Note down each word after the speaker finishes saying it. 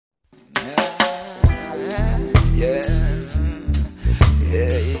Yeah.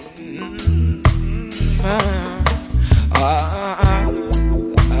 Yeah.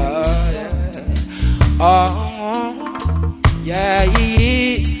 Yeah.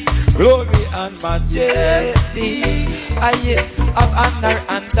 Glory and majesty, highest of honor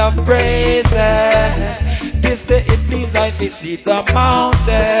and of praises. This day it please I visit the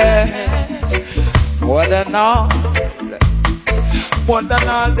mountains. More than all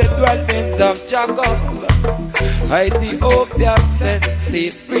the dwellings of Jacob, Ethiopia sent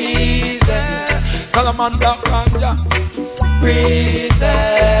sea breezes, Solomon the Ganja breezes,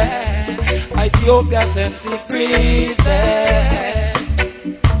 Ethiopia sent sea breezes.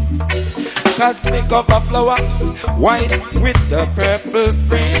 Cosmic of a flower, white with the purple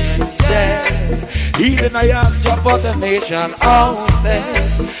fringes. Even I asked you for the nation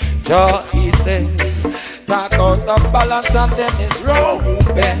houses. Jah, he says, talk out the balance and then it's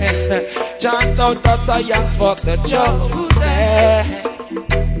Reuben. Chant out the science for the chosen.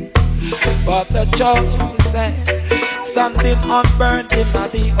 For the chosen. Standing unburdened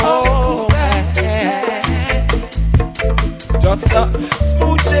at the open. Just a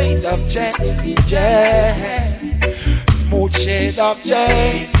smooth shade of changes. Smooth shade of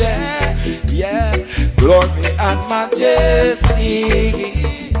changes. Yeah. Glory and majesty.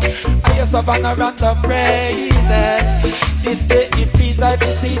 Highest of honor and the praises. This day it please I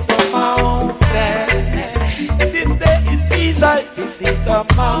visit the mountain. This day it please I visit the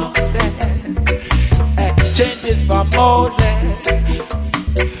mountain. Exchanges for Moses.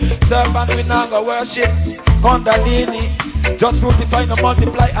 Servant we now go worship Kundalini. Just fructify, no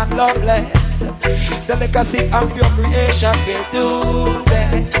multiply and loveless. The legacy of your creation will do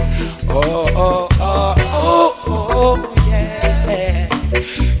this. Oh, oh, oh, oh, oh, yeah.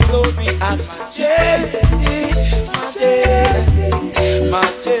 Glory and majesty, majesty,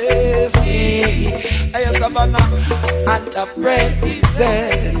 majesty. Highest Savannah and the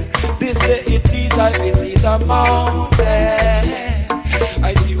praises. This day it please I visit the mountain.